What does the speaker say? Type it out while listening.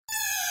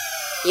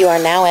You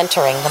are now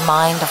entering the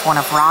mind of one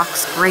of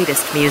rock's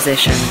greatest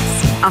musicians,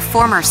 a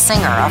former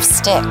singer of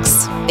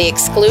Styx. The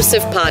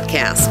exclusive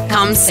podcast,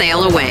 Come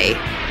Sail Away,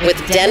 with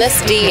Dennis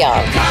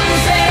DeYoung. Come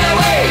sail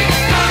away,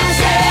 come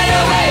sail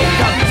away,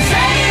 come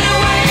sail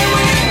away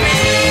with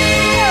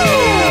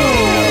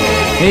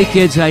me. Hey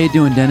kids, how you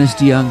doing? Dennis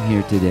DeYoung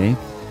here today.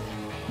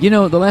 You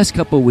know, the last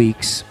couple of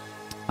weeks,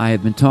 I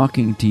have been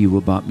talking to you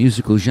about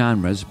musical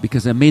genres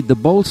because I made the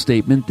bold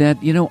statement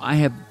that, you know, I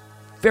have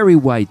very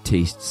wide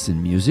tastes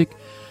in music,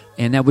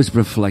 and that was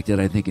reflected,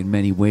 I think, in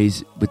many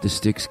ways with the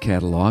Styx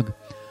catalog.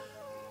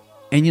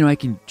 And, you know, I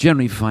can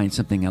generally find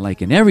something I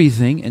like in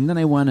everything, and then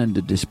I wanted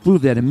to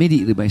disprove that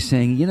immediately by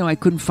saying, you know, I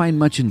couldn't find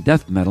much in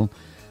death metal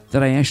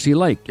that I actually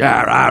liked,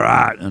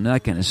 and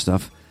that kind of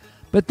stuff.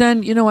 But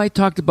then, you know, I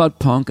talked about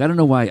punk. I don't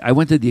know why. I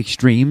went to the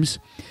extremes,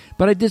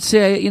 but I did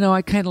say, you know,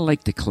 I kind of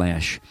like The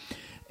Clash.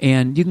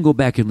 And you can go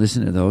back and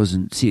listen to those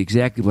and see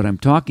exactly what I'm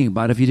talking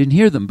about if you didn't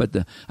hear them. But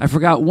I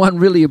forgot one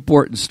really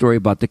important story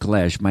about The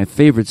Clash, my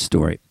favorite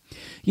story.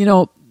 You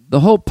know, the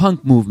whole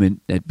punk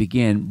movement that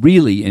began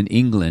really in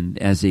England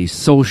as a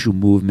social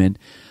movement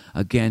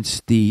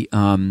against the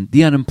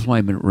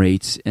unemployment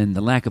rates and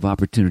the lack of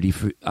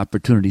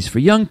opportunities for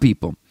young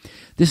people.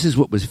 This is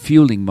what was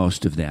fueling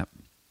most of that.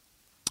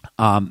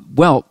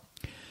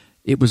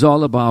 It was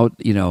all about,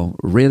 you know,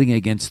 railing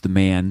against the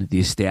man, the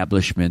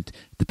establishment,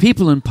 the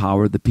people in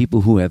power, the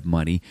people who have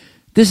money.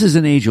 This is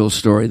an age-old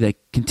story that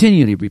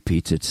continually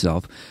repeats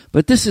itself,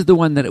 but this is the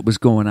one that it was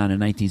going on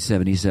in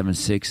 1977,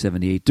 6,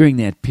 78, during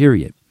that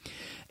period.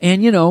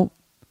 And, you know,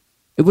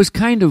 it was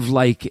kind of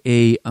like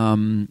a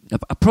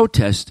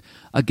protest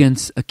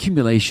against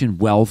accumulation,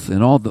 wealth,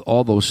 and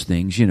all those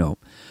things, you know,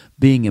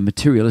 being a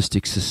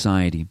materialistic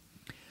society.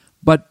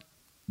 But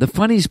the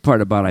funniest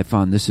part about I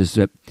found this is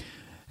that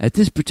at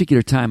this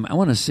particular time, I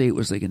want to say it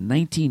was like in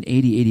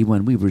 1980,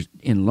 81, we were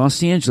in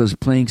Los Angeles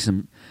playing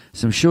some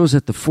shows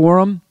at the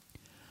Forum,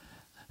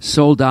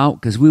 sold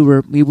out because we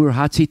were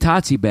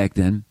hotsy-totsy back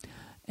then,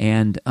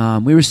 and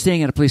we were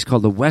staying at a place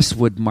called the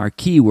Westwood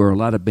Marquee where a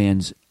lot of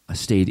bands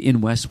stayed in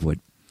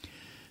Westwood.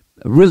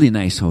 A really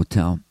nice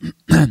hotel,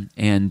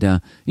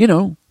 and, you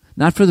know,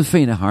 not for the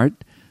faint of heart.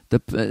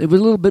 It was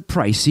a little bit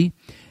pricey,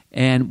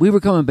 and we were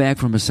coming back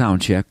from a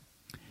sound check.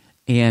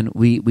 And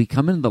we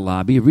come into the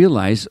lobby,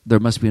 realize there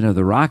must be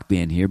another rock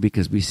band here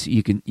because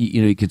you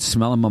can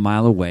smell them a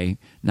mile away,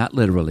 not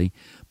literally,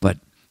 but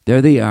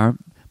there they are.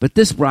 But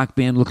this rock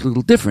band looked a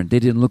little different. They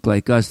didn't look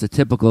like us, the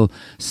typical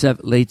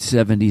late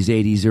 70s,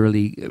 80s,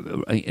 early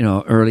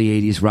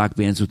 80s rock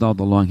bands with all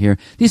the long hair.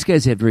 These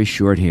guys had very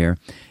short hair,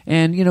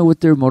 and you know,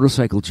 with their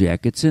motorcycle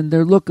jackets and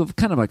their look of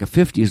kind of like a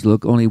 50s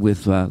look, only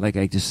with like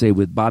I just say,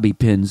 with bobby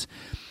pins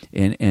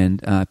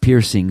and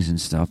piercings and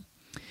stuff.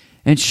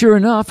 And sure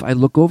enough, I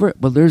look over.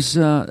 Well, it's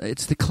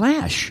The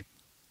Clash.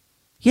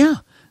 Yeah,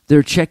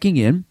 they're checking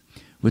in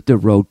with their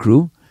road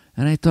crew,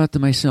 and I thought to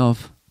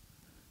myself,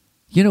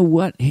 you know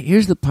what?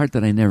 Here's the part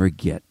that I never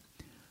get.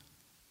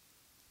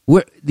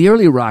 The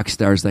early rock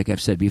stars, like I've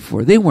said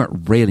before, they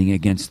weren't railing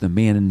against the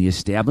man in the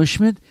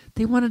establishment.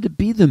 They wanted to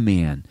be the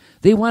man.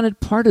 They wanted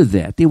part of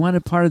that. They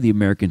wanted part of the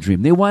American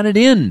dream. They wanted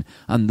in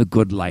on the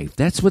good life.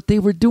 That's what they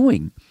were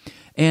doing.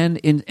 And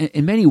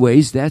in many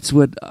ways, that's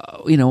what,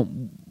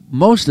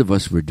 most of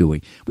us were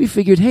doing. We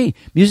figured, hey,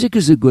 music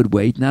is a good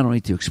way not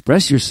only to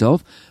express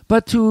yourself,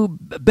 but to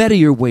better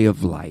your way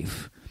of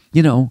life.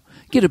 You know,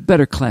 get a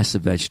better class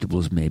of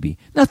vegetables, maybe.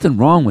 Nothing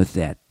wrong with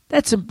that.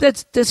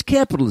 That's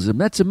capitalism.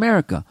 That's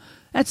America.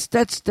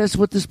 That's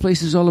what this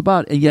place is all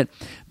about. And yet,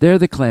 there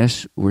the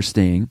Clash were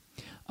staying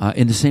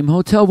in the same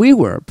hotel we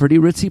were, a pretty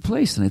ritzy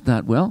place. And I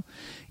thought, well,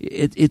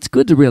 it's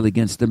good to rail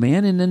against the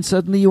man, and then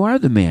suddenly you are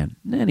the man.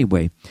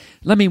 Anyway,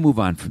 let me move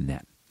on from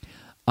that.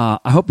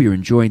 I hope you're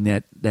enjoying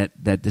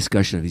that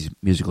discussion of these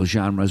musical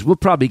genres. We'll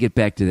probably get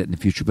back to that in the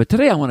future. But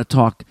today I want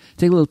to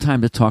take a little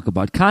time to talk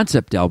about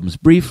concept albums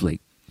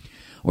briefly,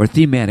 or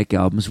thematic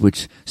albums,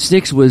 which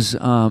Styx was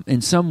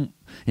in some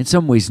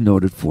ways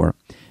noted for.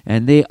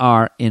 And they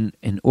are in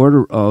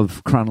order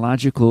of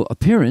chronological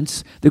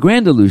appearance: the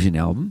Grand Illusion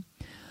album,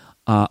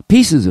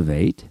 Pieces of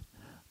Eight,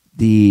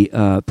 the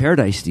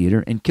Paradise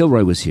Theater, and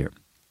Kilroy Was Here.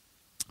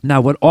 Now,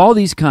 what all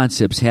these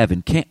concepts have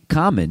in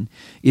common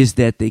is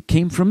that they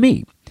came from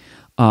me.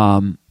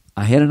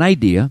 I had an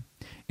idea,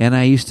 and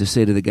I used to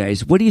say to the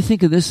guys, what do you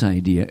think of this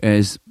idea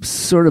as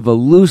sort of a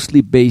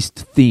loosely based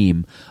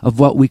theme of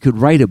what we could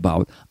write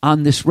about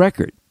on this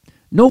record?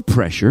 No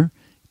pressure,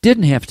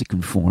 didn't have to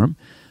conform.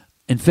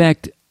 In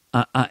fact,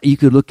 you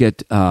could look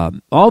at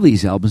all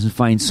these albums and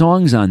find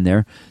songs on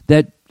there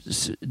that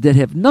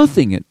have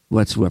nothing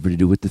whatsoever to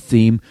do with the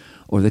theme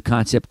or the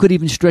concept, could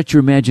even stretch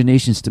your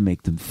imaginations to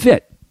make them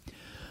fit.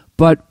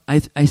 But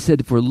I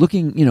said, if we're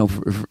looking,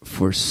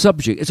 for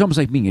subject, it's almost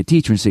like being a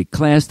teacher and say,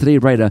 class, today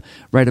write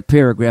a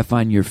paragraph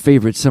on your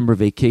favorite summer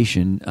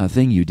vacation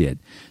thing you did.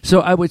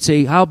 So I would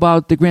say, how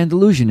about the Grand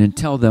Illusion, and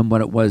tell them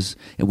what it was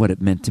and what it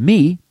meant to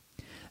me.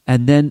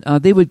 And then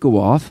they would go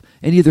off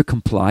and either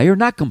comply or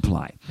not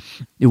comply.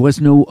 It was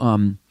no,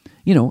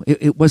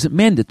 it wasn't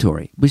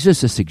mandatory. It was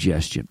just a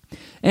suggestion.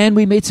 And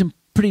we made some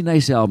pretty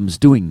nice albums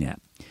doing that.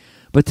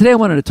 But today I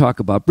wanted to talk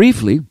about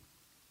briefly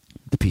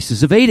the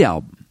Pieces of Eight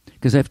album,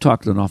 because I've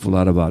talked an awful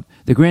lot about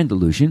the Grand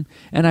Illusion,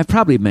 and I've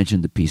probably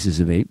mentioned the Pieces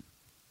of Eight.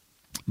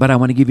 But I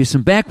want to give you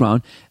some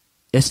background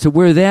as to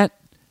where that,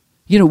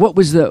 what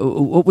was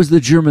the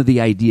germ of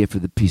the idea for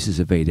the Pieces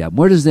of Eight album?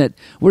 Where does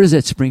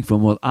that spring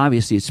from? Well,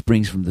 obviously it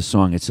springs from the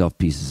song itself,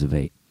 Pieces of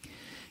Eight.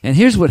 And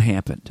here's what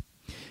happened.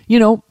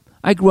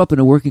 I grew up in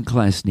a working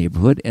class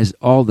neighborhood, as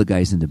all the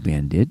guys in the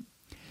band did,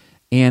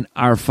 and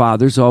our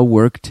fathers all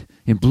worked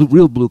in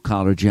real blue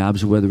collar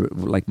jobs, whether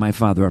like my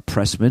father, a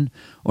pressman,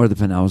 or the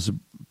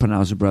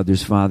Panauza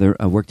brothers' father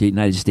worked at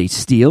United States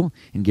Steel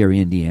in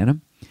Gary, Indiana.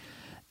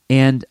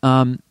 And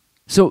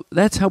so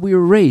that's how we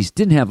were raised.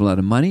 Didn't have a lot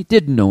of money.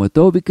 Didn't know it,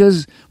 though,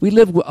 because we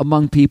lived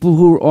among people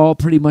who were all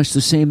pretty much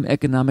the same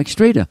economic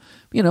strata.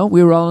 We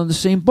were all in the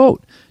same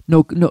boat.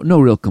 No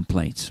real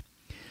complaints.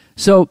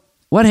 So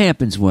what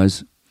happens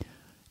was,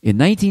 in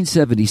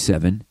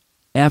 1977,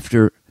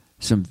 after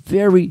some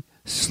very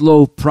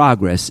slow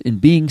progress in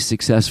being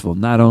successful,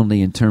 not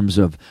only in terms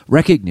of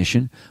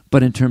recognition,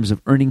 but in terms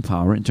of earning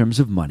power, in terms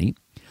of money,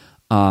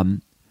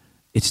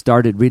 it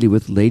started really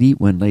with Lady,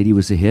 when Lady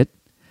was a hit.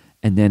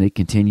 And then it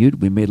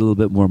continued. We made a little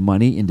bit more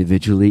money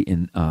individually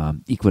in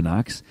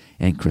Equinox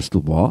and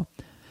Crystal Ball.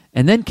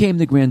 And then came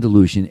the Grand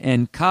Illusion,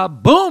 and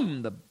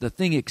kaboom! The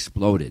thing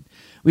exploded.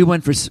 We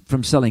went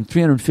from selling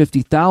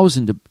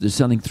 350,000 to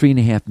selling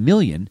 3.5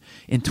 million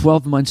in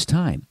 12 months'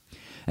 time.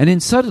 And then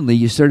suddenly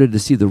you started to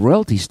see the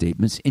royalty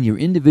statements in your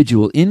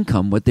individual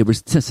income, what they were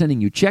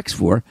sending you checks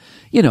for.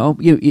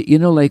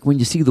 Like when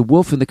you see the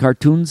wolf in the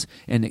cartoons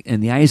and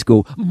the eyes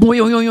go,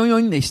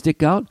 boing, they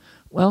stick out.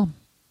 Well,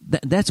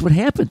 that's what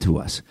happened to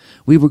us.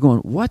 We were going,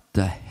 what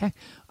the heck?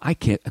 I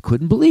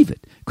couldn't believe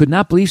it. Could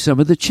not believe some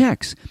of the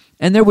checks.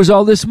 And there was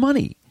all this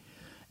money.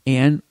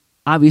 And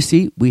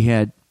obviously we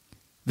had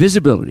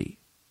visibility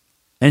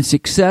and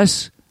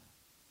success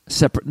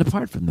separate and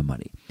apart from the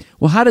money.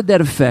 Well, how did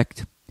that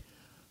affect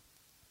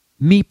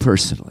me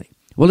personally?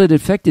 Well, it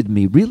affected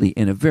me really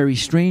in a very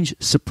strange,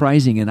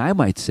 surprising, and I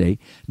might say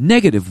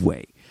negative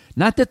way.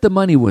 Not that the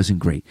money wasn't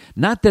great.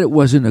 Not that it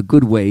wasn't a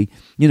good way,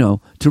 to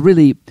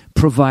really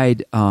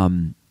provide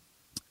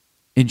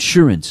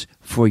insurance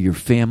for your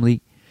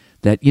family.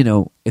 That,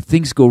 if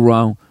things go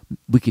wrong,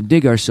 we can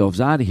dig ourselves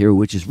out of here,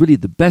 which is really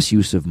the best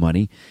use of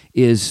money,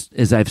 is,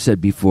 as I've said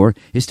before,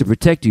 is to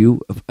protect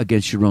you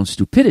against your own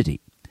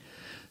stupidity.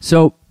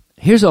 So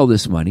here's all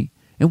this money.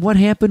 And what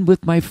happened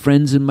with my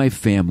friends and my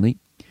family?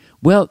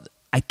 Well,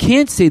 I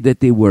can't say that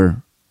they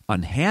were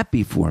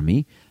unhappy for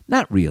me.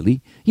 Not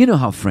really. You know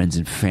how friends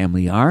and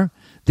family are.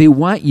 They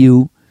want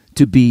you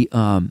to be,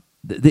 I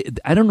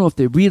don't know if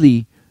they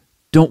really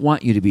don't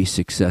want you to be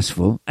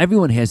successful.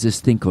 Everyone has this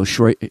thing called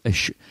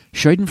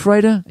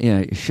Schadenfreude.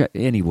 Yeah,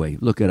 anyway,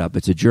 look it up.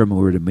 It's a German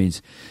word. It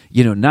means,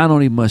 not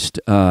only must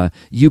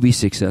you be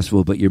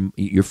successful, but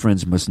your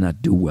friends must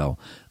not do well.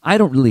 I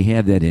don't really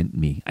have that in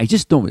me. I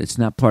just don't. It's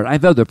not part. I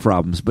have other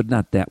problems, but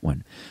not that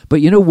one.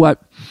 But you know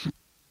what?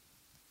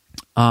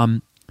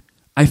 I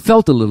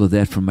felt a little of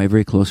that from my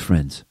very close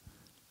friends.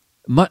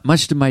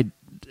 Much to my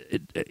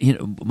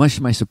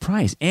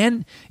surprise,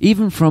 and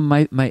even from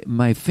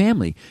my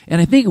family.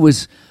 And I think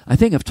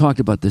I've talked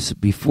about this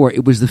before.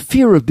 It was the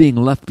fear of being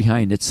left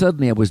behind, that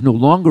suddenly I was no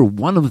longer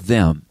one of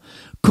them,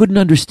 couldn't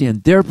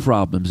understand their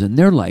problems in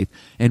their life.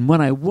 And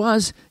when I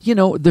was,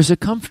 there's a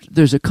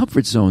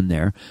comfort zone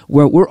there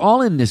where we're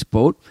all in this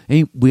boat,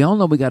 and we all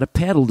know we got to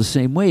paddle the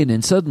same way. And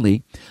then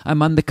suddenly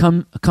I'm on the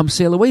come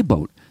sail away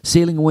boat,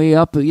 sailing away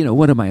up.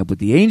 What am I, with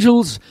the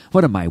angels?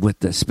 What am I, with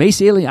the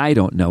space alien? I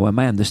don't know. Am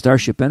I on the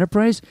Starship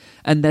Enterprise?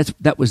 And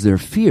that was their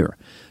fear.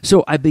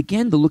 So I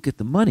began to look at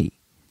the money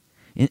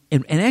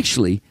in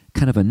actually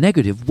kind of a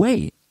negative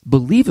way.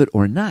 Believe it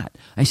or not.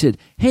 I said,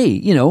 hey,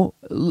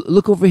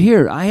 look over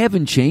here. I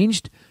haven't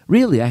changed.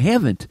 Really, I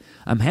haven't.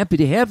 I'm happy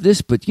to have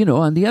this, but,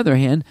 on the other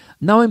hand,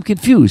 now I'm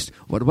confused.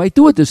 What do I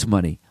do with this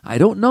money? I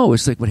don't know.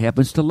 It's like what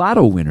happens to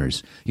lotto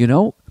winners,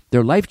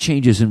 Their life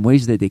changes in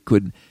ways that they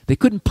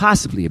couldn't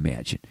possibly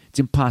imagine. It's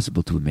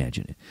impossible to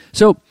imagine it.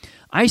 So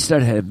I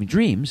started having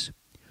dreams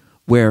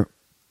where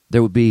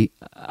there would be,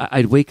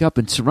 I'd wake up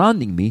and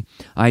surrounding me,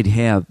 I'd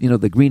have,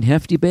 the green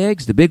hefty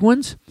bags, the big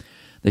ones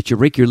that you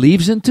rake your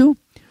leaves into.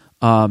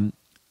 I'd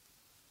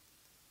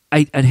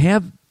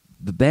have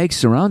the bags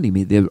surrounding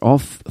me. They were all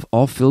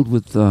filled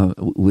with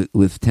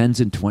 10s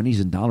and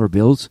 20s and dollar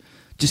bills,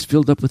 just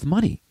filled up with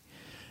money.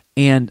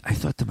 And I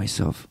thought to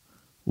myself,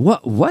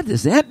 What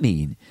does that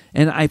mean?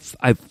 And I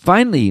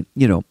finally,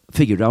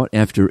 figured out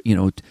after,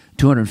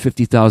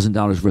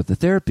 $250,000 worth of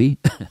therapy,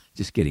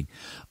 just kidding,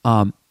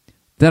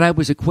 that I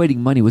was equating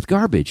money with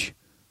garbage.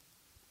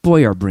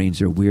 Boy, our brains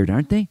are weird,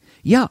 aren't they?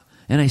 Yeah.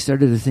 And I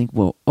started to think,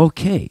 well,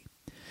 okay.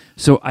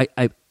 So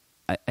I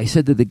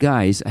said to the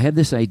guys, I have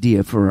this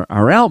idea for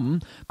our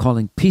album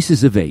calling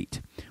Pieces of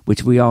Eight,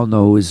 which we all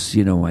know is,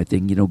 I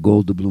think,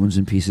 gold doubloons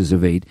and pieces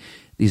of eight.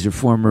 These are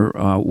former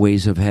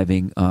ways of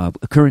having a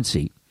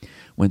currency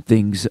when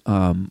things,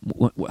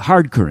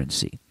 hard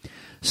currency.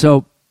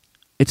 So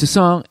it's a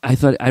song. I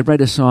thought I'd write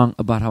a song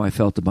about how I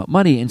felt about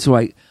money, and so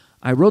I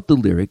wrote the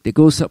lyric that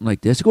goes something like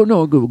this.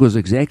 It goes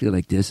exactly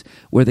like this,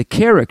 where the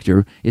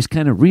character is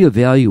kind of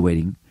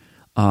reevaluating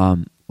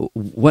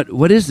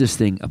what is this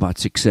thing about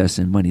success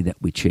and money that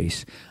we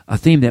chase? A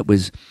theme that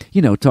was,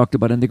 talked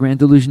about in The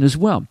Grand Illusion as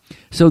well.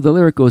 So the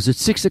lyric goes, "At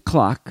 6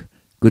 o'clock,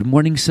 good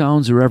morning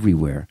sounds are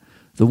everywhere.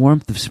 The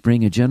warmth of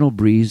spring, a gentle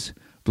breeze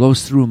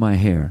blows through my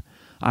hair.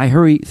 I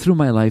hurry through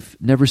my life,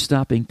 never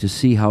stopping to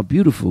see how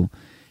beautiful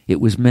it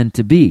was meant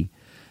to be."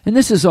 And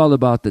this is all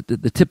about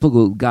the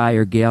typical guy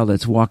or gal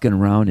that's walking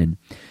around and,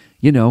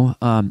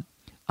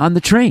 on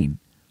the train,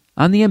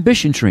 on the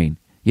ambition train,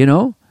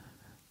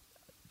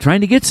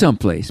 trying to get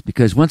someplace,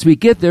 because once we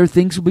get there,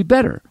 things will be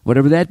better,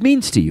 whatever that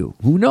means to you.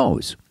 Who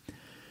knows?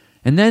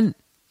 And then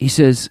he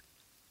says,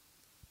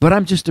 "But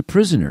I'm just a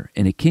prisoner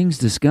in a king's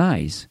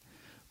disguise,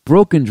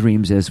 broken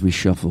dreams as we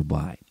shuffle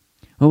by."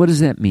 Well, what does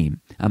that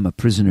mean? I'm a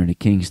prisoner in a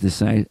king's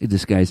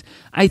disguise.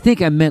 I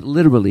think I meant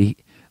literally,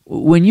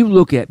 when you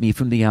look at me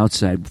from the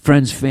outside,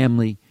 friends,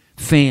 family,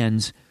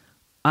 fans,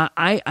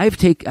 I've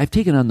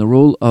taken on the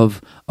role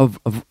of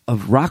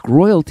rock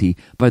royalty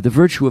by the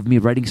virtue of me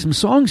writing some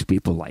songs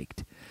people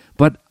liked.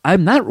 But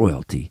I'm not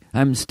royalty.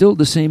 I'm still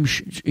the same,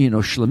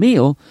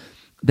 schlemiel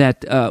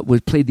that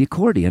played the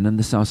accordion on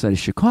the south side of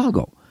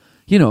Chicago.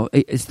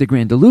 It's the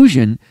Grand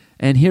Illusion,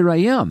 and here I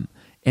am.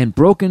 And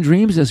broken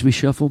dreams as we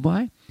shuffle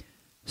by.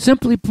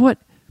 Simply put,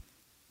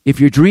 if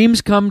your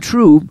dreams come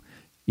true,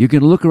 you're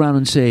going to look around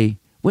and say,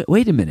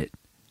 wait a minute.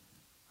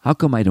 How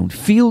come I don't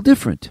feel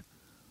different?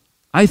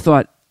 I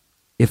thought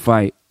if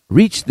I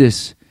reached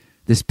this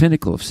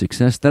pinnacle of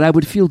success that I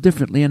would feel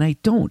differently, and I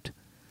don't.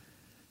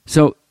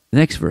 So, the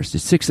next verse,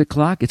 it's 6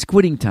 o'clock, it's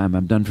quitting time,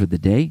 I'm done for the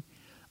day.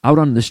 Out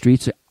on the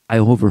streets, I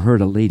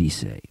overheard a lady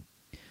say,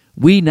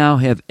 "We now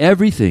have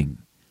everything,"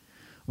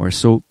 or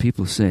so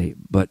people say,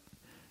 "but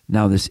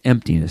now this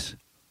emptiness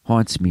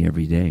haunts me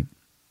every day.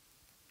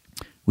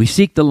 We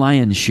seek the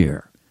lion's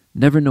share,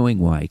 never knowing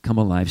why. Come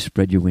alive,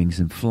 spread your wings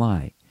and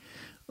fly."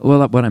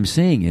 Well, what I'm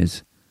saying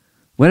is,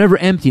 whatever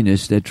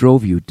emptiness that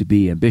drove you to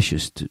be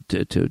ambitious,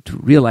 to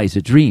realize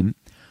a dream,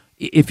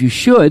 if you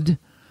should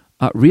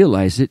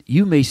realize it,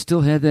 you may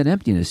still have that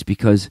emptiness,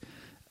 because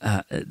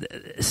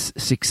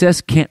success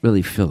can't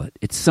really fill it.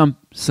 It's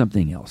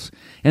something else.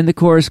 And the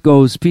chorus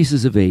goes,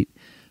 pieces of 8,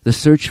 the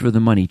search for the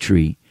money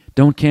tree.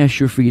 Don't cash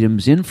your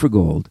freedoms in for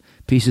gold.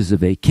 Pieces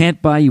of 8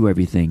 can't buy you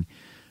everything.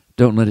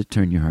 Don't let it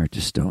turn your heart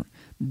to stone.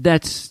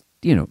 That's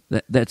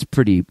that's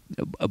pretty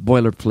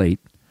boilerplate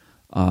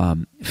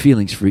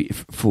feelings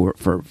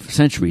for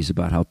centuries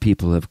about how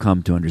people have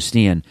come to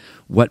understand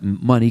what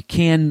money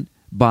can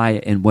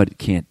buy and what it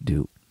can't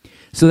do.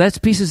 So that's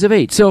pieces of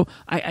 8. So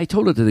I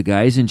told it to the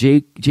guys, and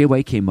Jay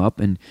White came up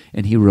and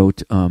he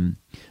wrote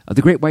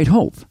The Great White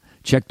Hope.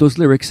 Check those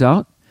lyrics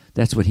out.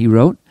 That's what he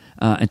wrote.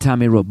 And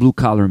Tommy wrote Blue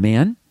Collar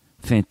Man.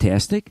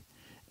 Fantastic.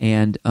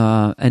 And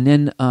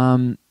then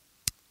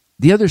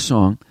the other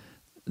song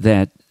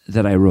that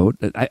I wrote,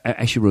 I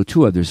actually wrote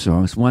 2 other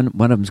songs. One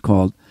of them is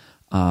called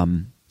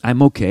I'm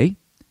Okay.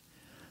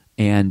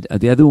 And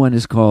the other one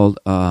is called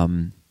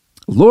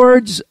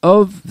Lords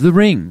of the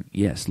Ring.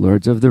 Yes,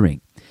 Lords of the Ring.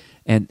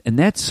 And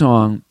that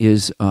song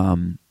is,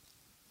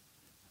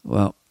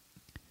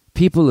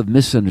 people have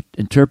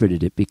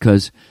misinterpreted it,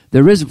 because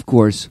there is, of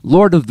course,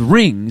 Lord of the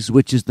Rings,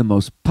 which is the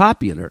most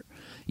popular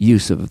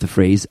use of the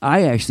phrase.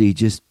 I actually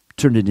just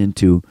turned it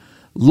into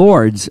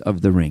Lords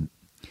of the Ring.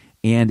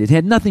 And it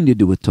had nothing to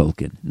do with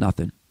Tolkien,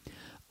 nothing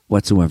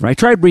whatsoever. I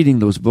tried reading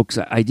those books.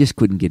 I just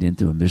couldn't get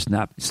into them. It's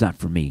not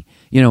for me.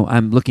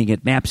 I'm looking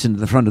at maps into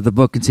the front of the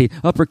book and say,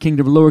 Upper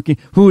Kingdom, Lower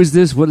Kingdom, who is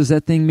this? What does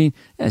that thing mean?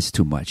 That's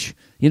too much.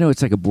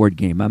 It's like a board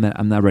game.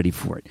 I'm not ready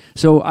for it.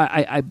 So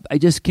I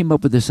just came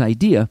up with this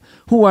idea.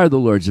 Who are the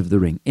Lords of the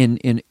Ring?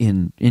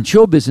 In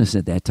show business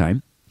at that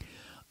time,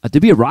 to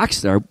be a rock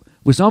star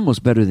was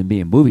almost better than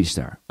being a movie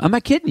star. I'm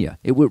not kidding you.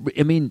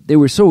 They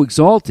were so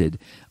exalted,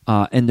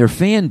 and their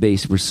fan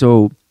base were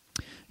so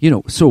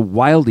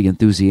wildly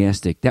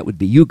enthusiastic. That would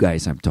be you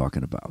guys I'm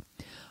talking about.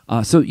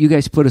 So you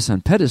guys put us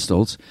on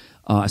pedestals,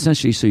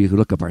 essentially so you could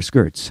look up our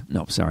skirts.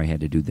 No, sorry, I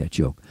had to do that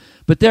joke.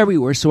 But there we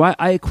were. So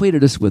I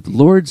equated us with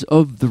Lords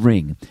of the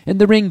Ring. And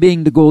the ring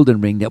being the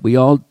golden ring that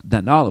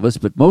not all of us,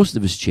 but most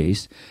of us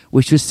chased,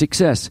 which was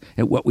success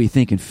at what we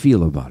think and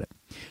feel about it.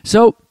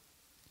 So,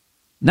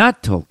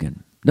 not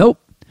Tolkien. Nope.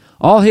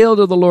 All hail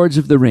to the Lords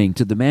of the Ring,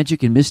 to the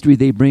magic and mystery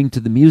they bring to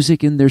the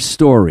music in their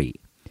story.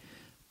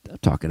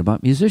 Talking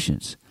about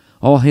musicians.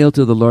 All hail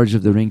to the Lords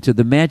of the Ring, to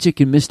the magic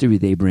and mystery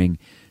they bring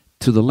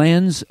to the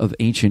lands of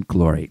ancient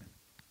glory.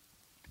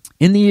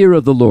 In the year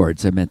of the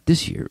Lords, I meant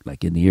this year,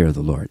 like in the year of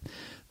the Lord,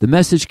 the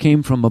message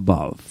came from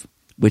above,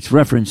 which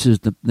references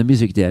the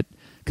music that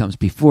comes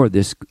before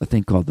this, a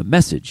thing called the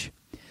message.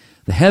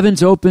 The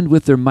heavens opened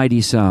with their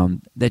mighty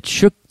sound that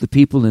shook the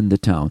people in the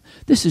town.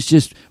 This is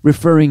just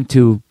referring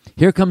to,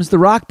 here comes the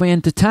rock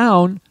band to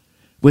town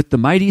with the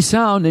mighty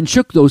sound and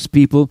shook those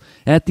people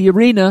at the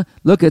arena.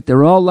 Look at,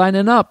 they're all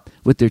lining up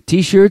with their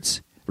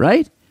T-shirts,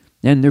 right?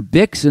 And their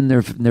Bics, and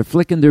they're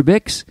flicking their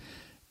Bics.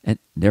 And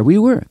there we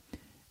were.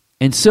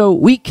 And so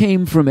we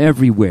came from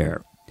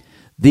everywhere,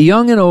 the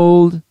young and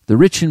old, the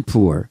rich and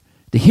poor,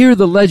 to hear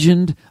the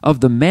legend of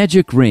the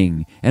magic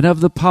ring and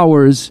of the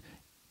powers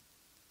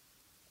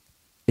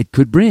it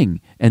could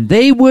bring. And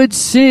they would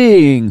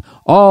sing,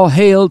 all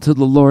hail to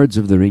the Lords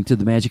of the Ring, to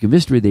the magic and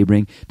mystery they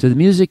bring, to the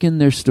music in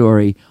their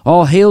story.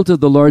 All hail to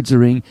the Lords of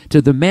the Ring,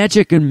 to the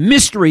magic and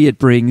mystery it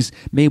brings.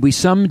 May we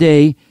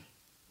someday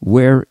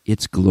wear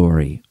its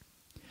glory.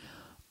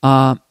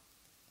 And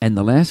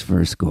the last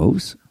verse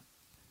goes,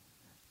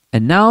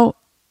 and now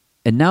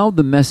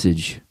the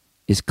message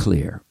is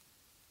clear.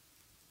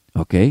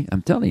 Okay,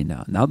 I'm telling you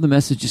now. Now the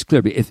message is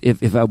clear.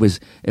 If I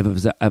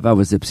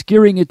was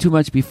obscuring it too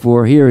much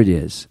before, here it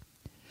is.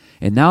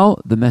 And now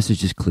the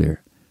message is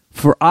clear.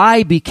 For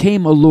I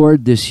became a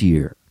lord this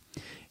year,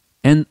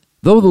 and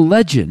though the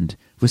legend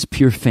was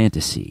pure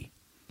fantasy,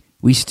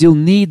 we still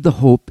need the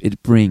hope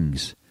it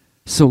brings.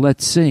 So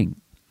let's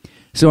sing.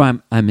 So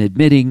I'm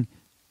admitting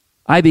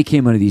I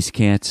became one of these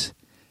cats,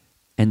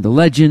 and the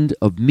legend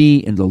of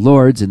me and the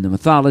lords and the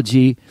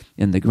mythology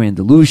and the grand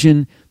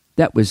illusion,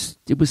 it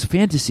was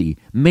fantasy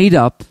made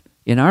up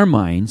in our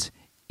minds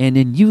and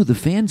in you, the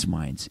fans'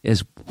 minds,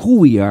 as who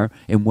we are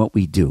and what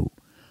we do.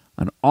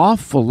 An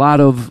awful lot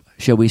of,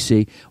 shall we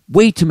say,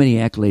 way too many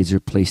accolades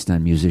are placed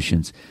on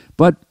musicians.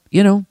 But,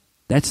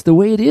 that's the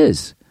way it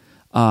is.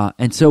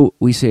 And so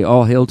we say,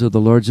 all hail to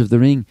the Lords of the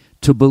Ring.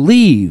 To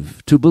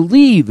believe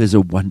is a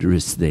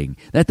wondrous thing.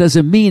 That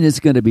doesn't mean it's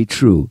going to be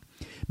true.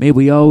 May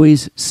we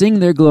always sing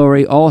their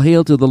glory. All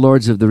hail to the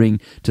Lords of the Ring,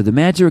 to the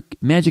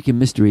magic and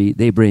mystery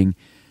they bring,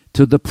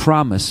 to the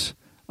promise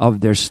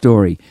of their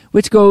story,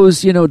 which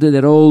goes,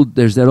 to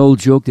there's that old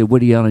joke that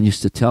Woody Allen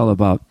used to tell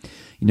about,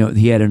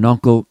 he had an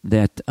uncle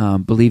that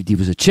believed he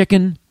was a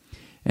chicken,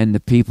 and the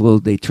people,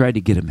 they tried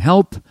to get him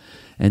help,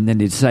 and then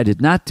they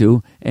decided not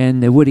to,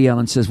 and Woody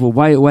Allen says, well,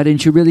 why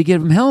didn't you really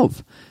give him help?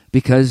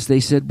 Because they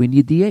said, we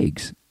need the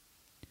eggs,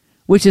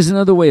 which is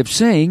another way of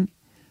saying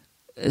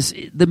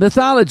the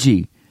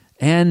mythology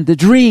and the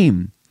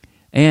dream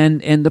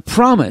and the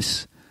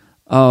promise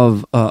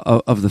of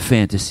the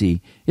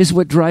fantasy is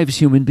what drives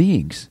human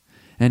beings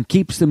and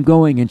keeps them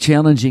going and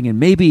challenging, and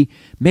maybe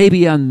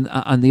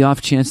on the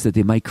off chance that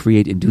they might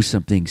create and do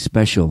something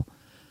special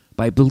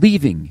by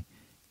believing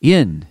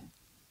in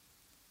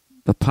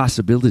the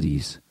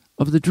possibilities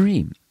of the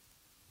dream.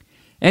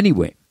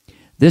 Anyway,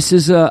 this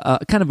is a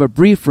kind of a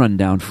brief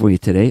rundown for you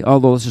today,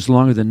 although this is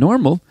longer than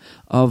normal,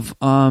 of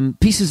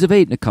Pieces of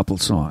Eight and a couple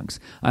songs.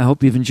 I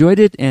hope you've enjoyed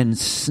it and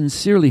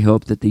sincerely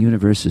hope that the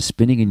universe is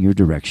spinning in your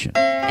direction.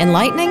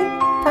 Enlightening?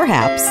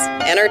 Perhaps.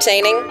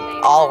 Entertaining?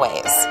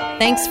 Always.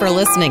 Thanks for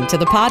listening to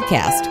the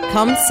podcast,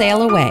 Come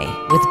Sail Away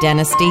with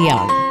Dennis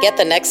DeYoung. Get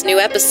the next new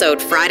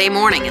episode Friday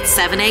morning at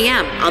 7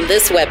 a.m. on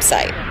this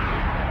website.